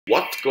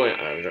What's going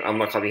on? I'm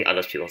not copying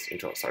other people's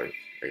intro, sorry.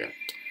 Again.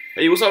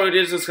 Hey, what's up,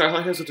 this is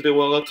Sky here, so today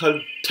we're gonna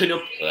continue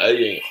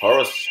playing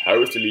Horus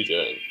Heresy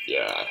Legion.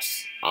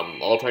 Yes.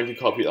 I'm all trying to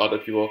copy other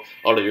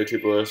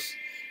YouTubers'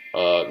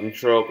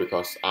 intro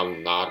because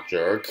I'm not a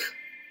jerk.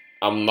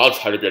 I'm not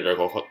trying to be a jerk,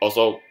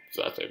 also,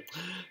 that thing.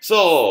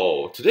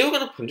 So, today we're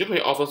gonna continue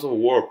playing Orphans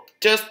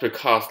just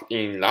because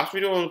in last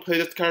video when we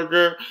played this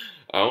character,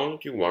 I only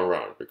do one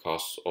round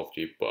because of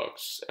the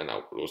bugs, and I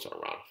will lose a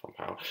round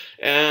somehow.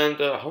 And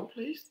I will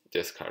play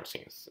this card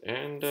things,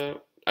 and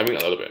I mean a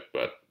little bit,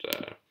 but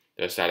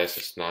the status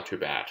is not too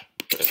bad,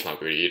 but it's not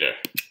good either.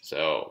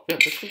 So yeah,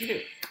 let's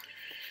continue.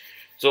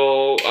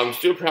 So I'm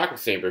still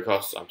practicing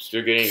because I'm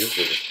still getting used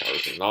to this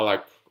character, not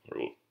like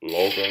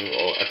Logan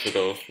or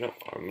Exodus. No,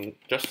 I'm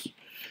just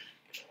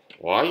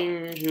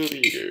trying to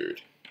be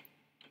good.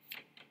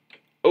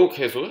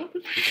 Okay, so what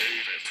happens?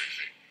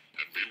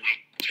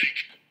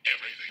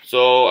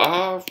 So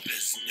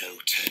there's no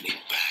turning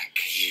back.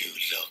 You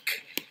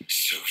look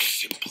so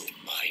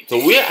simple-minded.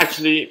 So we're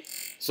actually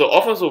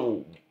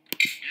offensive.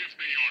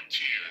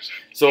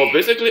 So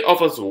basically,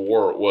 offensive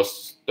war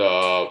was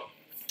the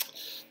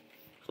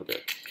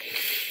forget.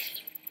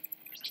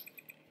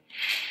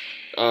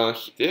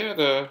 They're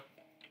the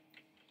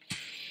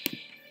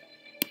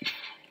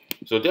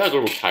they are a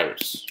group of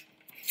pirates.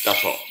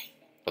 That's all.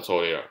 That's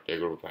all they are. They're a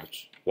group of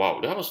pirates. Wow,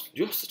 you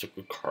have such a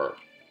good card.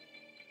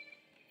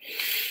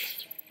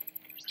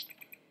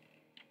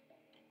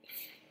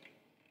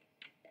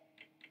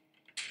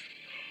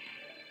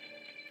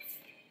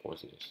 What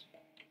is this?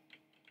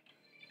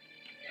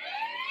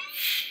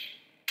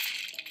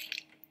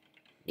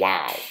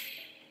 Wow.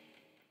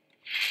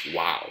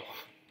 Wow.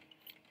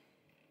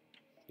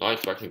 Not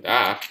expecting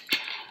that.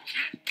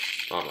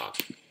 No, I'm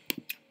not.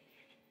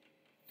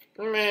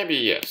 Maybe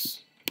yes.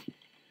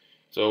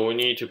 So we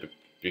need to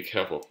be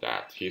careful of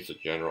that. He's the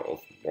general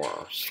of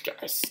war,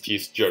 guys.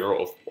 He's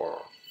general of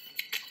war.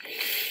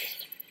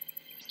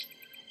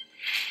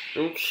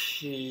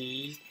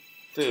 Okay,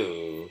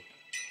 so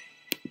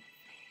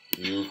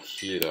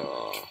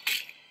Yukida,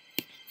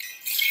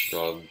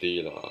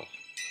 Godzilla.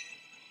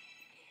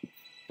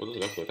 What does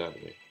left of that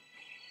mean?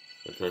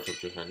 The Church of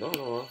Japan.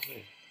 No.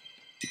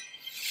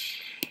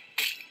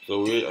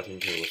 So I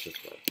think it was this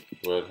guy.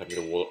 We're having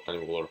the wall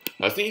animal.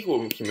 I think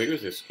he may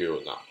use his skill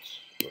or not.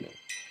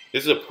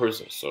 This is a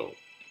person, so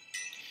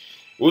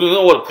we don't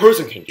know what a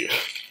person can do.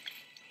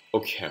 Oh,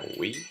 can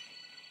we?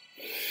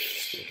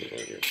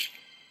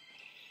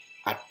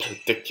 I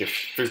predict your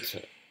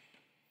future.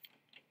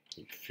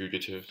 You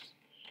fugitives.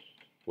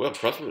 Well,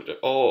 prosperous.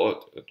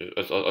 Oh,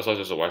 I thought this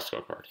was a white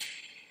star card.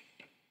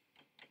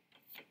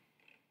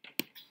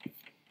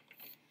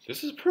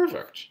 This is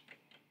perfect.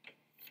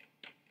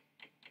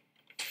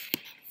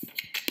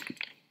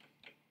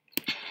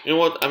 You know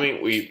what? I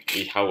mean, we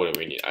have what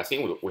we need. I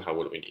think we have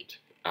what we need.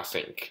 I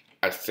think.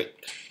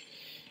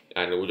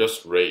 And we'll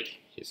just raid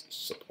his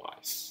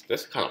supplies.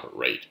 That's kind of a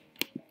raid.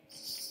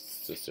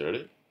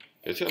 Sincerely?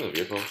 Is he on the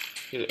vehicle?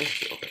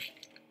 Okay.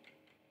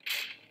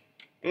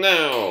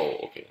 No!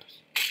 Okay, nice.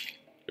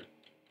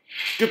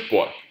 Good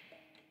boy.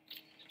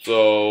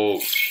 So,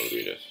 I'll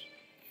do this.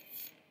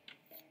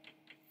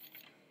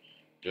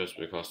 Just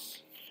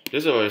because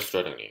this is very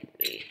threatening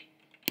me.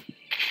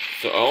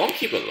 So I want to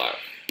keep it alive.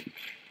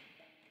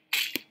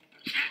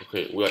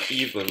 Okay, we are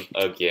even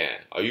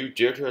again. Are you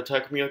dare to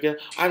attack me again?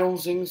 I don't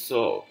think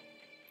so.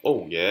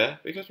 Oh yeah?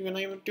 Because we're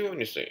not even doing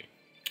anything.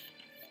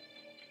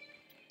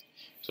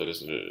 So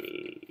this is...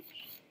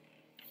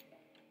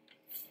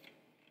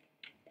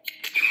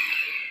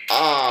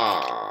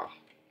 Ah!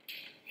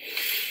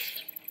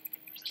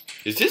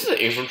 Is this an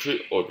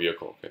infantry or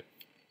vehicle? Okay.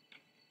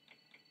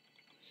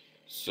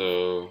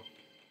 So...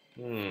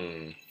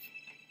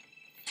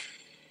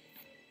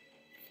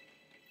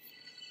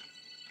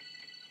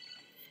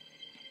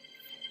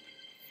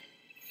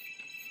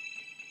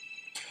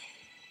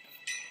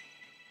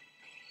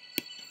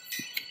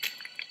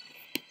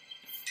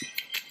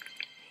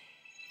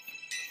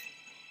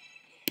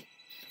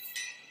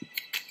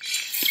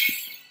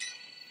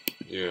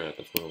 yeah,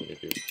 that's what I'm gonna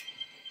do.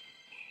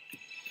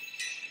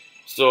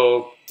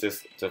 So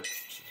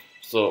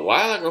so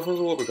why I like Orphans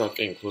War? Because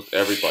it includes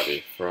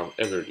everybody from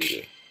every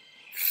region.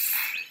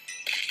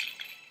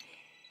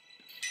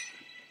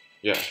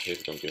 Yeah,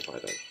 he's gonna be a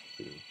fighter.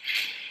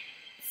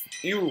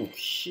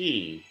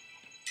 Yuki,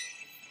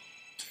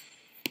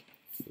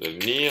 the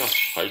Neo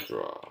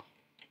Hydra.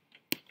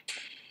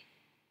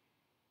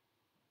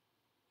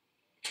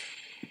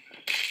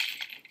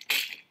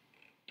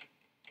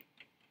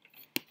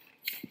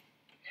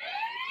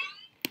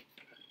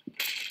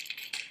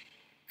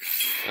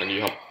 And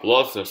you have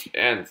bloodthirst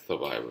and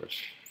survivors.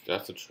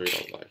 That's a trait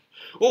I like.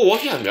 Oh,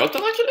 what? He has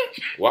meltdown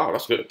actually? Wow,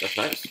 that's good. That's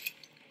nice.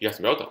 He has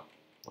meltdown.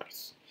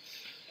 Nice.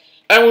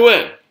 And we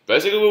win.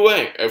 Basically, we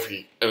win.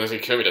 Unless he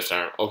kill me this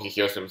time. Oh, he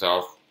heals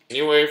himself.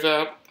 Anyway,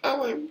 I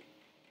win.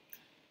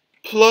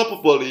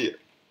 Probably.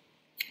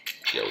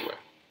 Yeah, we win.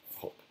 I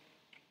hope.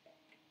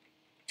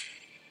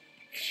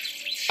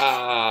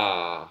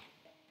 Ah.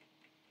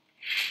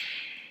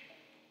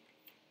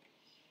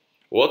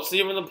 What's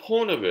even the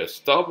point of it?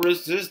 Stop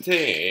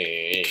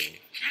resisting.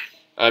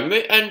 I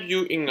may end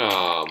you in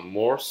a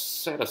more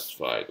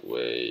satisfied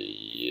way.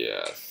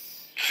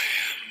 Yes. I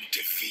am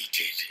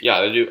defeated. Yeah,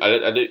 I do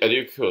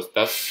kill.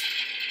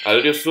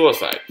 I do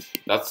suicide.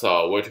 That's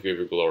a way to give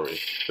you glory.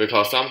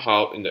 Because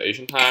somehow in the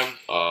ancient time,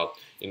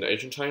 in the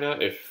ancient China,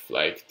 if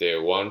like they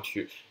want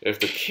to, if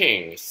the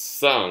king's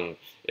son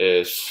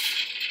is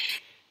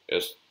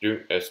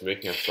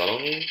making a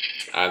felony,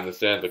 and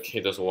then the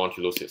king doesn't want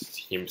to lose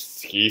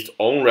his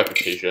own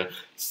reputation,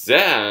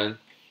 then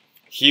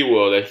he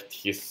will let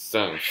his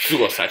son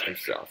suicide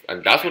himself.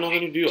 And that's what I'm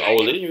going to do. I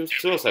will let you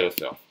suicide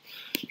yourself.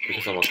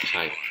 Because I'm a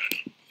kind.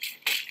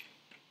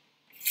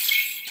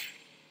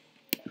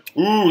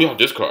 Ooh, you have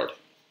this card.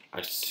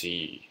 I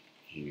see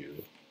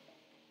you.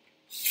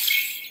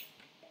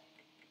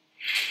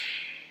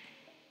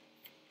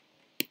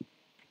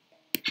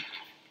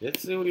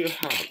 Let's see what you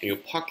have in your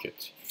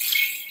pocket.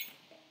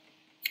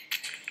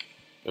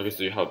 Okay,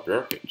 so you have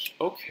Birkage.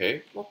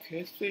 Okay,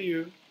 see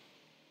you.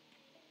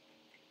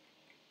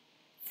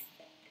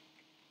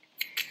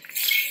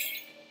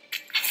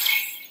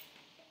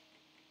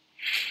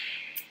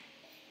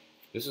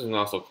 This is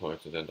not so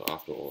coincidental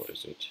after all,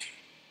 is it?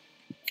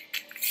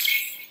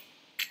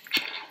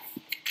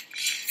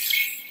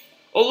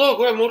 Oh look,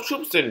 we have more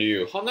troops than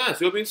you. How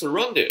nice, you're being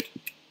surrounded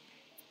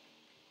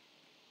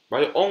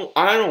by your own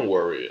iron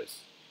warriors.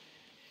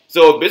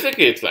 So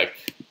basically it's like,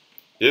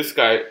 this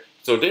guy,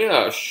 so they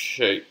are ash,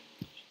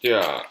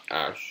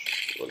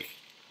 what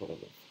are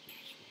they?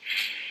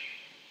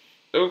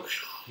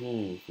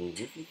 Okay.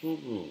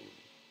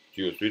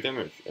 Deal 3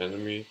 damage,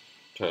 enemy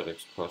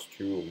tactics cost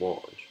 2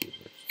 more.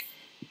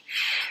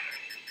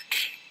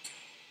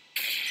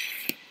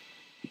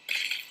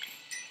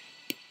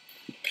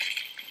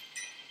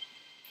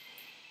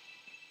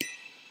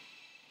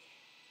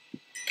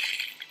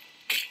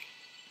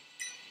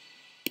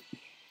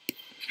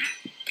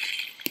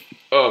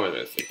 Oh, I made a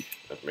mistake.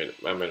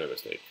 I made a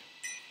mistake.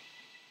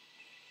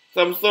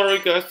 So I'm sorry,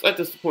 guys. I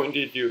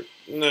disappointed you.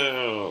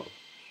 No.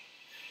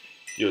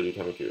 You'll do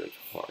damage to it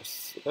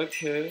twice.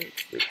 Okay.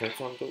 Repent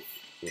on those.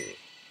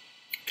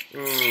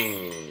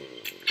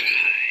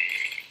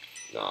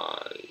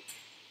 Nice.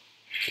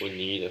 We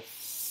need a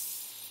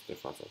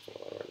defense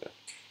right now.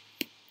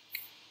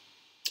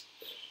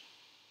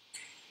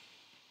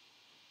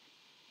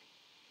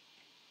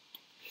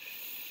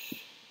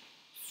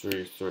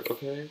 Three,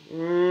 okay.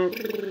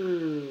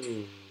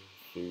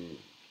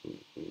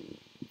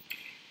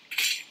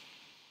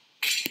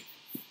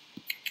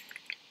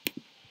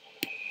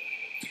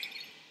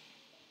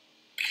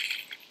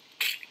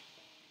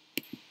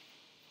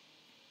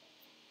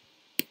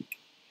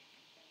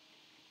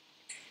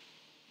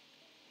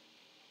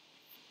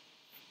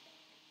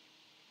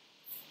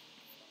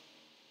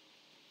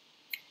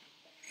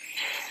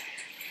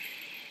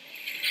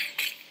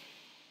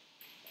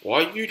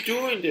 Why are you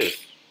doing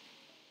this?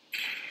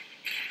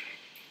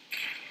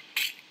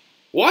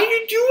 Why are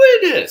you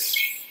doing this?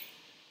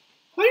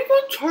 Are you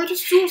gonna try to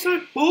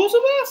suicide both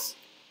of us?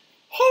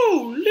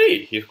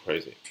 Holy! He's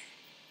crazy.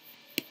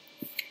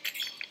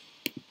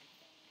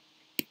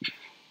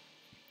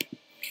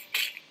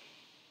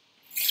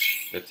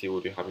 Let's see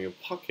what you have in your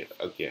pocket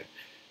again.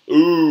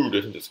 Ooh,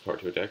 doesn't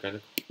discard your deck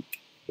and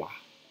wow.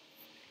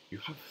 You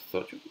have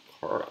such a good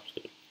card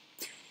actually.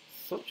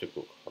 Such a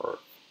good card.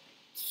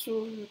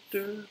 So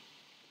there.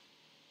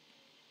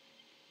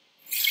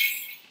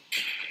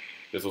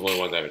 This is only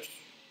 1 damage.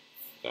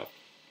 Left.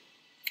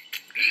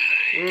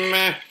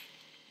 Meh.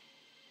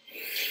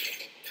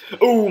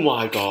 Oh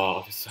my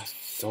god, this is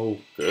so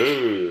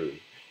good.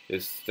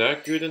 Is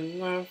that good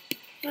enough?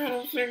 I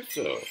don't think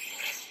so.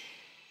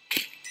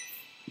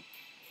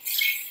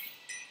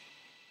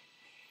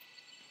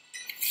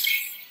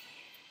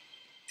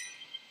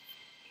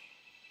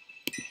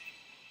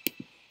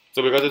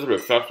 So because it's a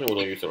reflection, we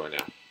don't use it right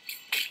now.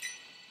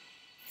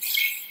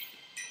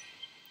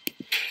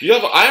 You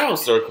have Iron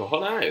Circle, how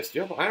nice.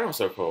 You have Iron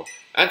Circle.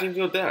 Add into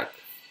your deck.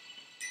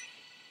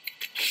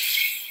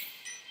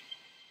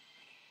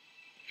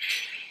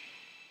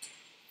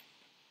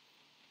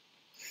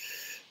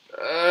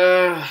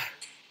 Uh,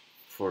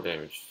 4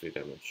 damage, 3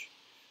 damage.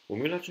 When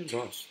we let you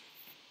lost.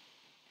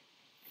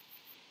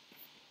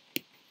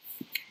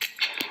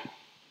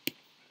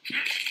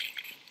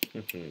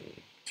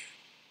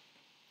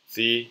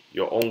 See,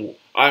 your own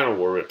Iron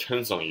Warrior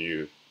turns on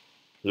you,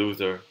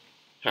 loser.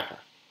 Haha.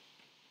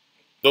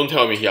 Don't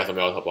tell me he has a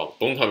Melta Bomb.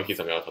 Don't tell me he's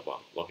a Melta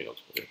Bomb. No, he don't.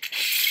 Okay.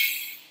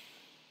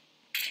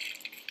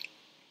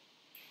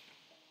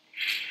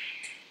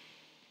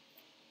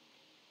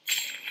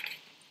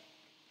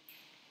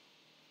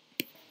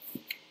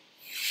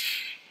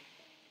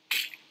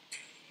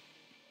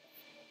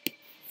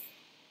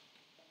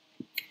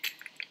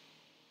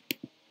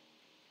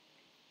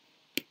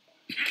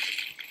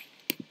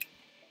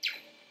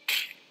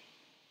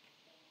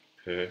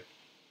 Okay.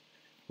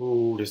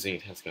 Ooh, this is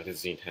intense, guys. This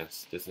is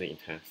intense. This is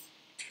intense.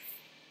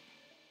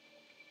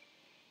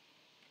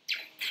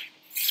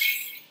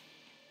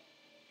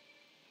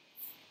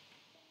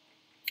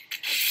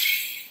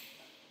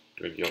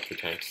 Maybe your 2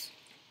 tanks.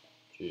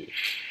 Gee.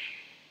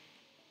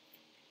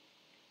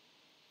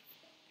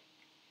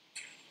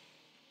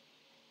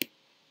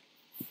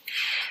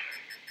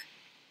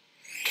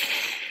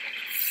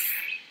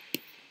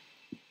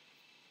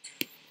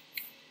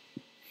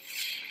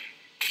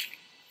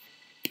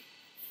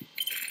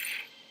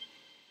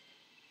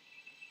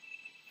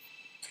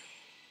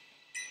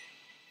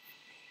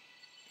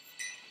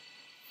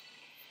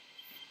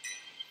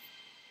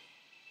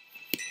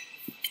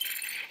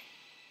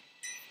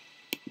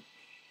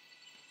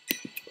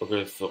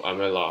 Okay, so I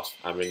may last,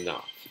 I may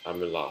not, I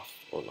may last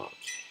or not.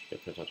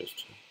 Depends on this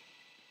turn.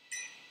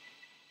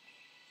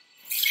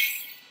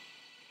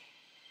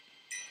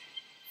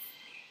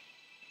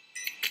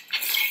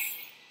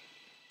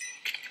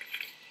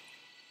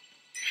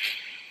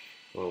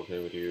 What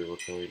can we do? What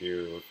can we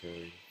do? What can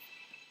we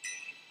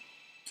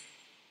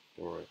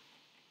do? Alright.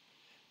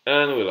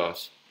 And we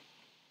lost.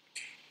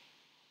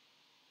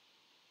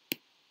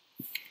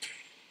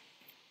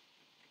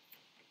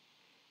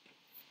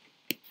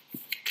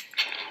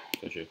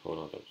 They should hold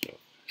on themselves.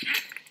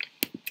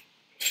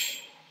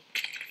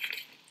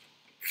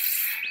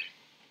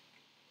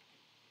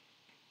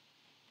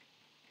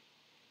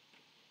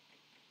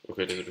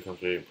 Okay, this becomes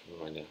very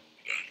important right now.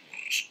 That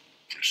was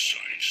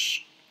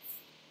precise.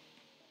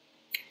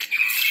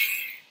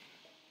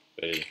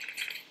 Hey,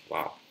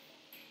 wow.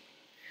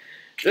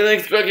 Didn't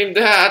expecting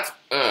that!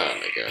 Oh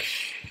my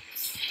gosh.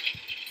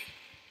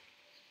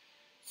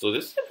 So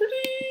this is a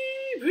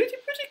pretty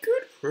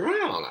good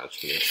round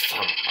actually,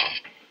 somehow.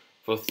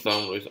 For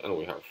some reason, and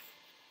we have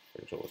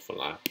for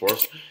life, of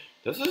course.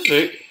 This is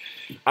it.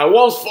 I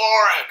want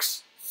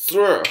 4x!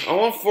 Sir, I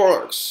want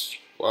 4x!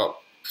 Well,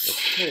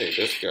 okay,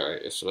 this guy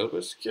is a little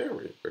bit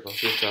scary because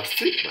he's a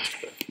Siege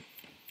Master.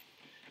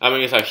 I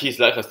mean, it's like he's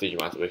like a Siege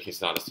Master, but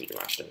he's not a Siege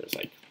Master. It's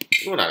like,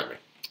 you know what I mean.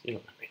 You know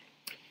what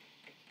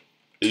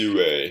I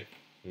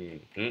mean.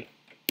 Anyway.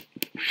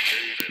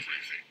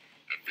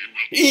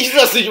 He's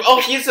a Siege. Oh,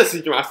 he's a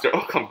Siege Master.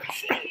 Oh, come on.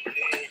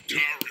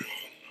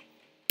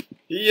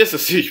 He is a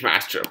Siege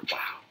Master.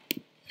 Wow.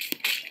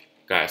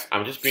 Guys,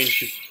 I'm just being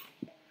too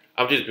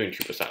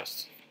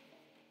precise.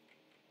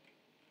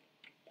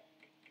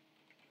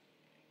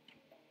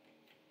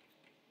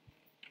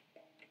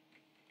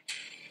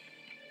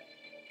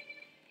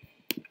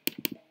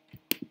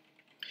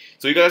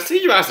 So you got a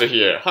Siege Master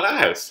here.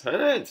 Hello.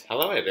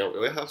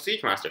 We have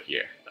Siege Master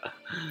here.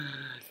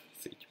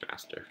 Siege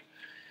Master.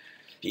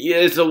 He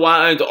is the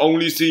one and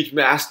only Siege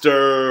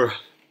Master.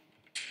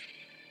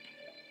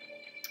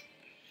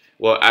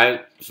 Well,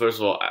 first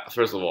of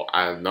all,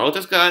 I know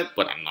this guy,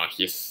 but I know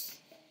his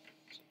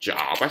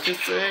job, I should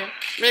say.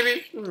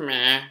 Maybe,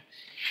 meh.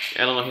 I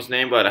don't know his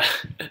name, but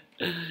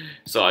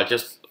so I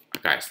just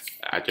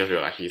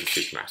realized he's a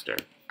Siege Master.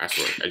 I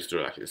swear, I just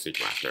realized he's a Siege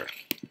Master.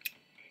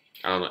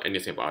 I don't know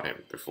anything about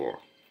him before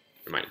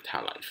in my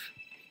entire life.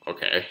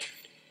 Okay.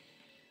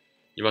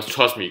 You must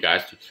trust me,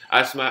 guys.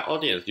 As my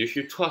audience, you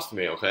should trust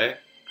me, okay?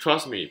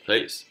 Trust me,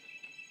 please.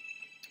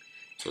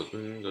 So,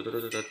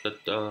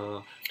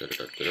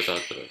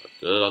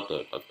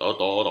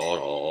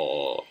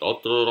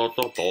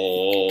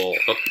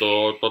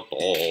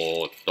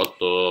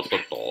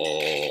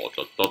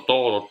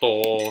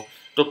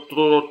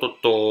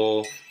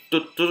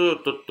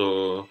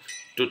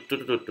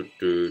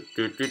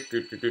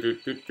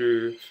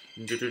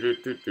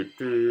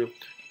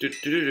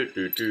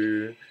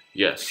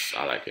 yes,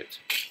 I like it.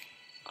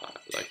 I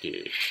like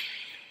it.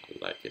 I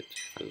like it.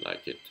 I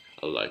like it.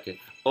 I like it.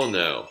 Oh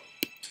no.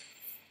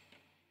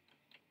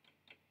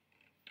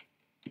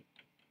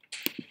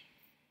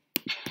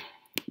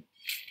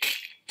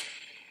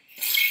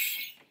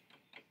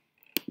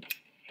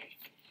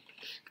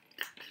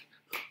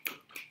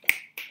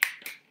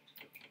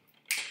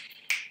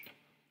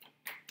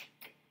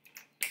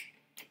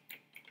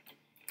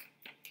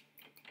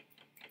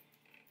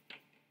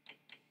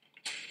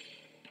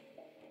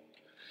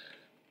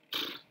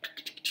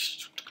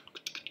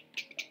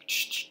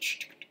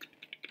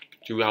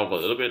 Do we have a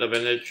little bit of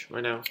advantage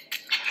right now?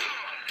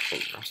 Oh,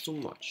 not so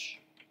much.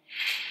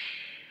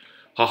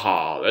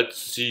 Haha,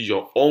 let's see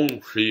your own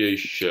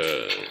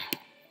creation.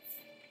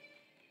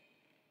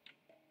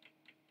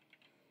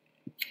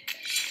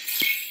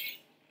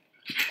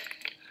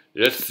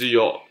 Let's see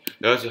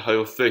how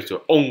you face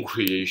your own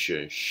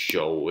creation,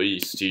 shall we,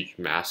 Siege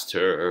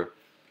Master?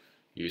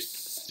 You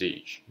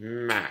Siege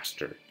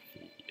Master,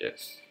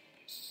 yes.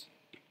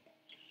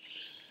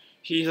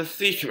 He's a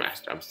Siege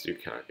Master. I'm still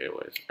kind of get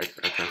away. I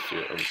can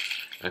still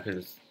I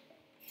can.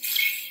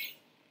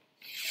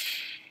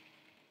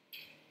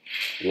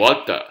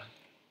 What the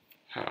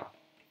hell?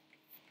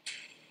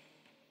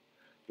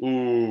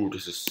 Ooh,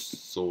 this is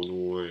so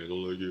annoying. I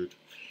don't like it.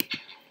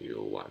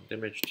 Deal 1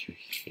 damage to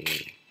him.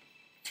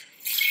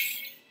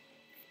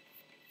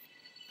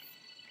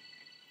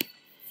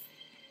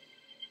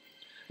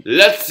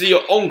 Let's see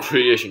your own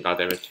creation,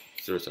 goddammit.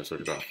 Seriously, I swear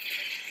to God.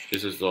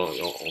 This is all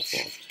your own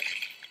fault.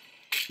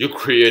 You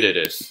created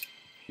this.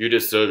 You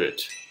deserve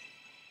it.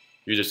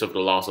 You deserve the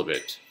loss of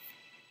it.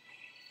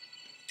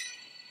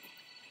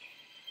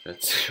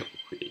 That's your own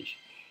creation.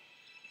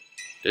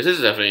 This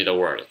is definitely the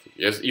word.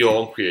 It's your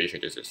own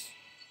creation. This is.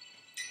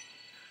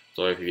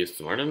 So if he's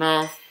smart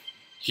enough,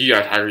 he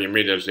attacks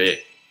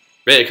immediately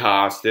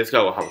because this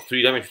guy will have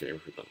 3 damage to him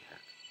if we don't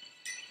attack.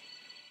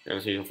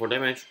 And see 4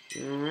 damage.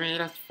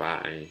 That's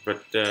fine.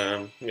 But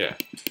yeah.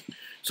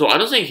 So I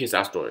don't think he's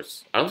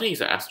asteroids. I don't think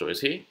he's an asteroid,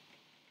 is he?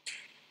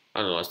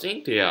 I don't know. I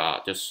think they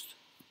are just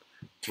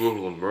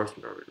brutal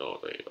mercenary, though.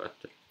 But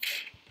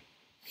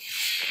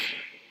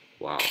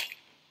wow.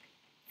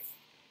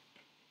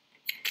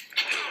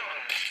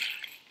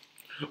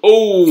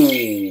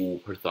 Oh,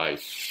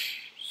 precise.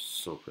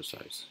 So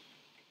precise.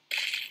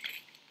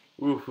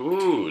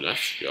 Woohoo!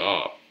 Nice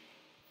job.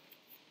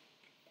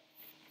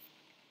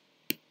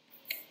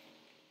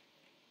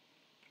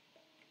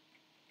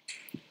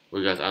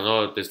 Well, guys, I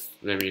know this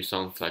maybe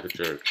sounds like a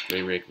jerk.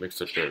 Maybe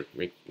makes a jerk,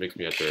 makes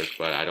me a jerk,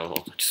 but I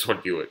don't just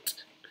want to do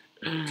it.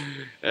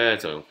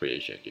 It's own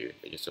creation, dude.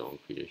 It's own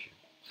creation.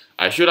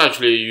 I should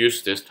actually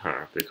use this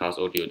turn because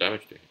it'll deal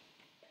damage to him.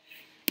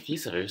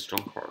 He's a very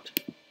strong card.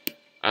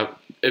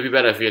 It'd be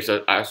better if he has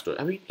an asteroid.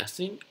 I mean, I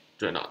think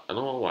Dreadnought. I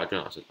don't know why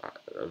Dreadnought is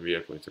a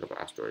vehicle instead of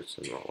asteroids.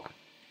 I don't know why.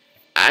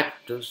 I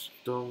just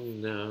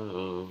don't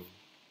know.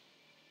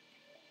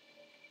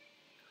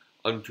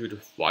 Unto the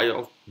fire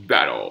of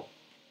battle.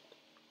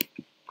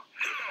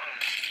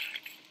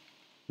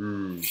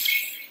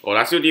 Oh,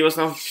 that still deals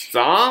some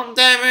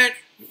damage.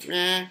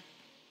 Meh.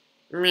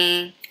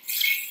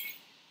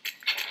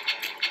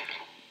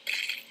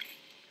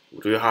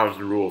 Do you have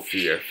the rule of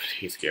fear?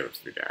 Please give us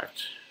to that.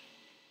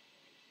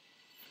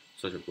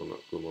 Such a good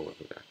moment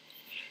for that.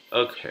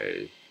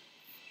 Okay.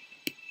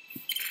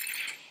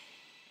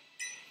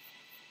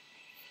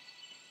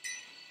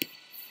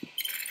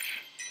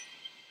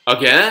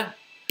 Again?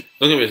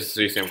 Don't give me the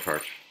 3 same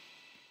card.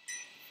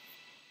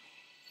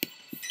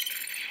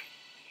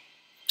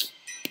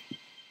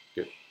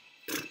 Good.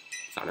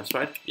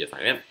 Satisfied? Yes,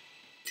 I am.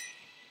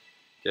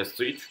 Just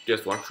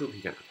 1 troop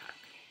he can attack.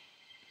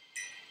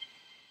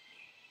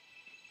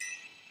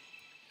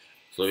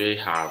 So we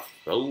have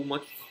so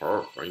much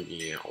card right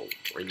now.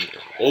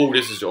 Oh,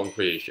 this is your own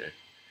creation.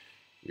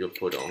 You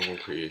put your own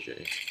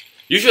creation.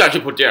 You should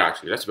actually put there.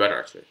 Actually, that's better.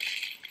 Actually,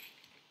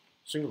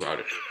 think about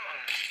it.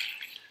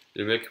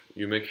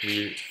 You make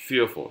me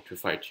fearful to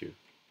fight you.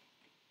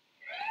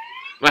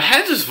 My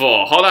hands is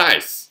full. How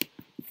nice.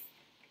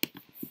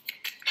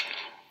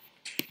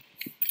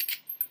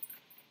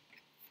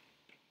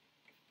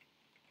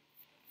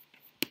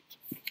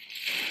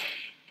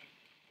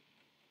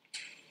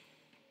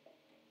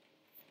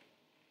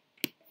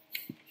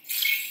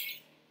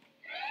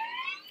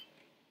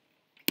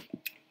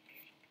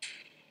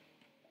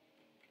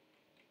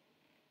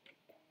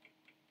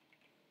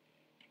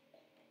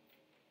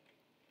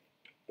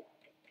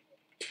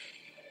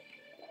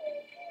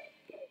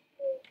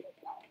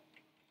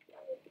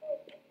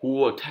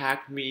 Who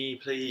attack me,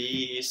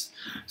 please?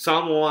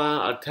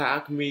 Someone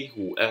attack me,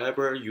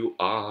 whoever you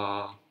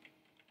are.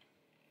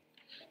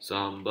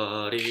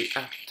 Somebody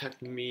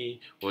attack me,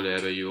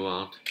 whatever you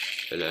want.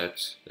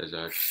 Let's.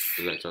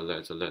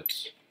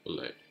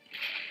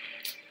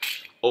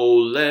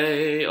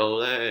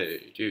 Ole,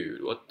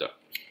 dude, what the?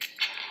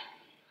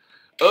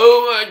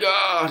 Oh my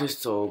god, it's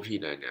so OP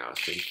right now,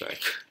 things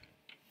like.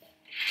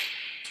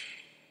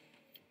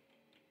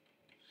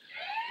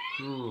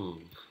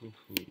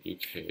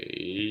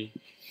 Okay,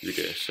 you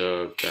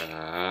deserve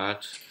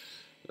that.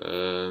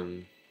 Let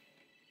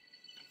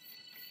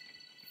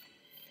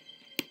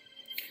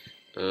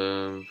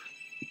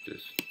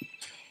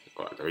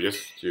me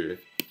just do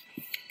it.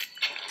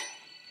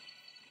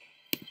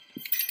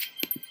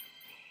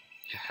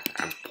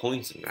 I'm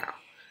pointing now.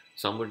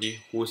 Somebody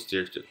who's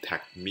there to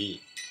attack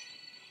me.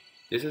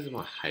 This is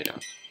my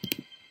hideout.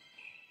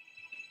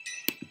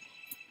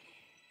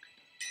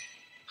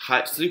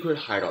 Secret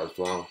hideout is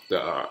one of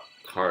the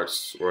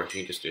cards where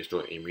he just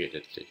destroy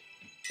immediately.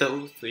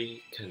 Those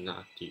 3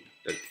 cannot do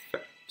the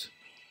effect.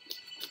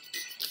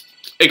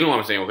 Ignore what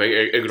I'm saying,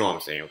 okay? Ignore what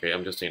I'm saying, okay?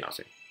 I'm just saying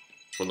nothing.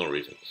 For no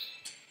reason.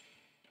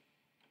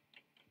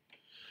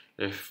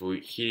 If we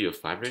heal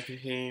 5 damage to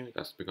him,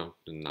 that's become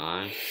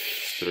 9,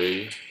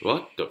 3.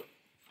 What the?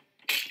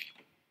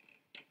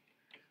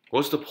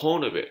 What's the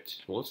point of it?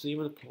 What's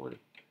even the point?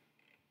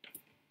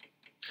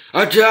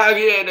 Attack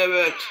the end of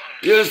it!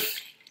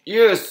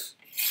 Yes!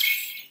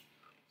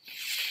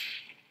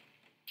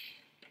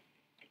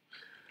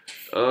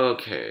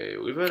 Okay,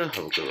 we better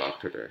have good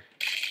luck today.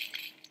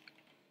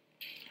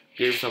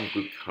 Give some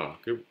good card.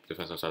 Give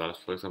defensive status,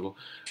 for example.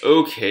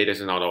 Okay,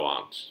 there's another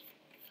one.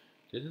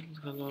 This is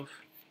kind of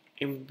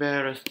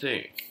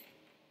embarrassing.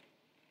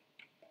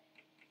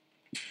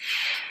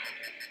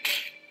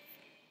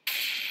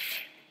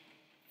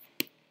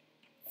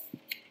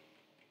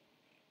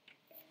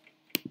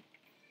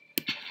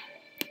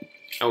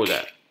 Oh,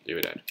 that. Give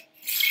it that.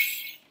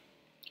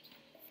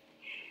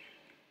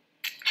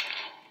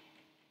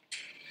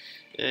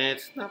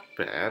 It's not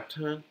bad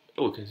turn.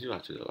 Oh, we can see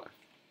after the life.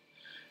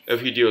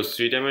 If he deals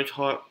 3 damage,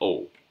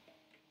 oh.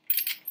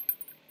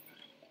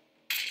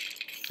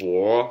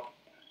 4.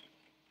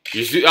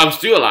 You see, I'm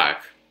still alive.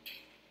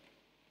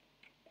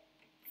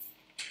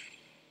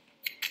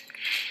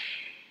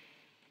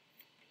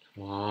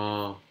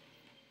 Wow.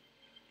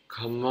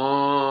 Come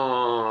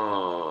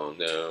on.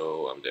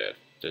 No, I'm dead.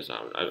 This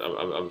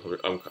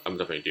I'm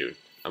definitely doomed.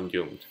 I'm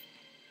doomed.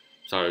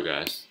 Sorry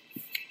guys.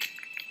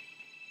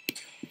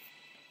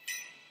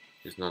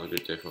 It's not a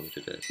good day for me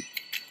today.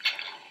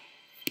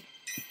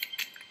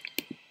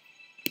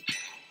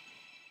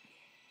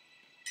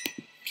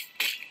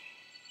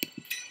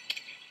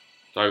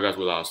 Sorry guys,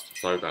 we lost.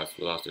 Sorry guys,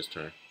 we lost this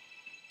turn.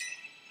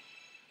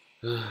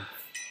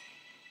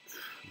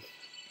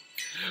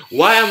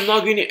 Why I'm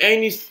not getting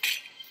any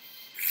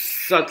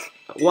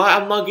Why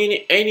I'm not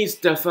getting any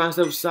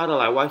defensive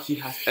satellite? Why he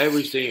has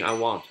everything I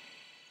want?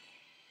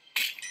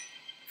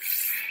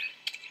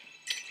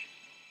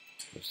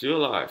 I'm still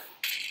alive.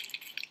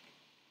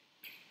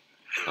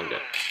 I'm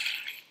dead.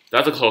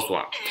 That's a close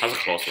one. That's a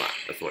close one.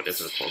 That's what this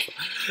is a close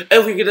one.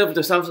 If we get up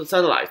the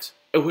satellite,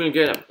 if we can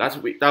get them,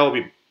 that will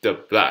be the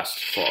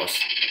best for us.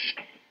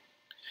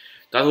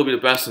 That will be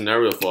the best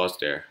scenario for us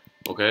there.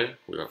 Okay,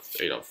 we got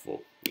 8 out of 4,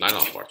 9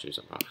 out of 4 actually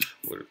somehow.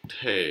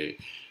 Okay,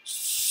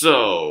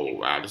 so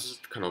wow, this is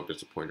kind of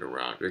disappointing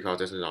round because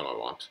this is not what I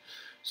want.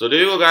 So there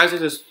you go, guys.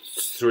 This is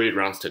 3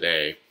 rounds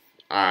today.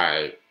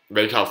 I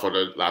wake up for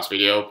the last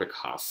video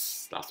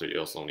because last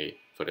video is only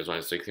for this one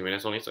is 60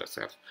 minutes only. So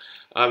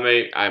I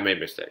made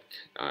mistake.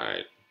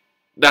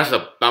 That's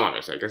not my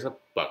mistake. That's a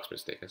bug's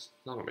mistake. It's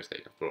not my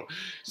mistake, bro.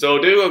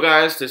 So there you go,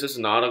 guys. This is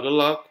not a good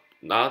luck.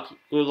 Not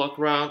good luck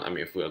round. I mean,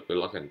 if we are good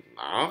luck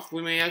enough,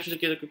 we may actually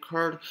get a good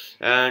card.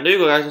 And there you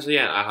go, guys. This is the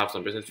end. I have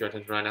some business to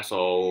attend to right now,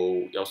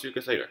 so I'll see you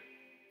guys later.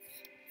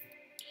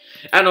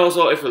 And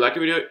also, if you like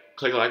the video,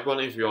 click the like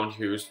button if you want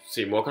to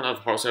see more kind of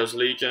Horus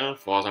Legion,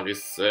 Fallout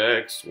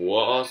 76,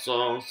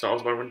 Warzone, Star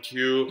Wars Battlefront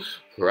 2,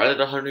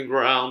 Predator Hunting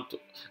Ground,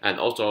 and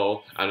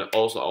also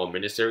our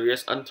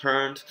miniseries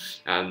Unturned,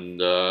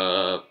 and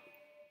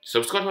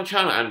subscribe to my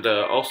channel. And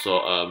also,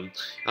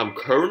 I'm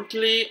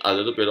currently a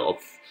little bit of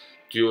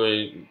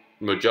doing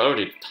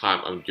majority of the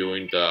time I'm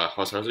doing the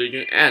Horus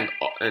Legion and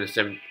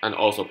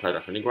also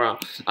Predator Hunting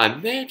Ground. I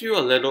may do a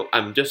little.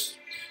 I'm just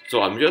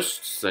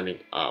setting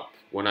up.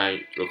 When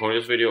I record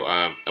this video,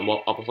 I'm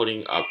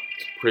uploading a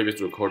previous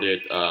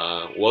recorded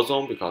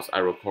Warzone because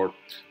I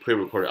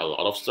pre-recorded a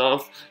lot of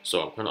stuff,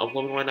 so I'm kind of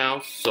uploading right now.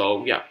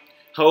 So yeah,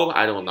 hope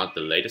I will not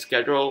delay the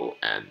schedule.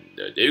 And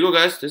there you go,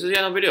 guys. This is the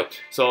end of the video.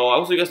 So I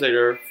will see you guys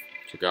later.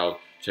 Check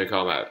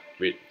out my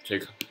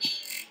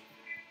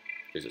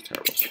this is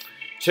terrible.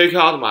 Check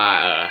out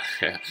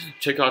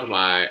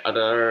my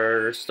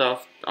other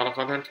stuff, other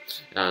content,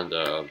 and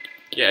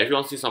yeah, if you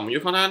want to see some new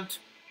content,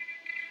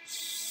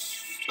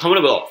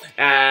 comment below.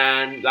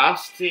 And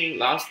last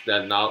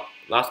but not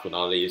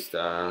least,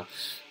 what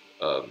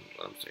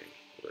I'm saying.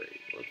 Wait,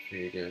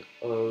 again?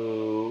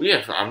 Oh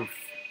yeah,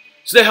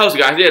 stay healthy,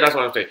 guys. Yeah, that's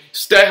what I'm saying.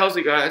 Stay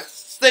healthy, guys.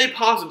 Stay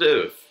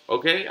positive.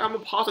 Okay, I'm a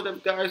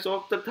positive guy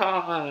all the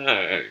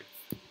time.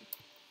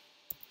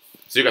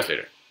 See you guys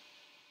later.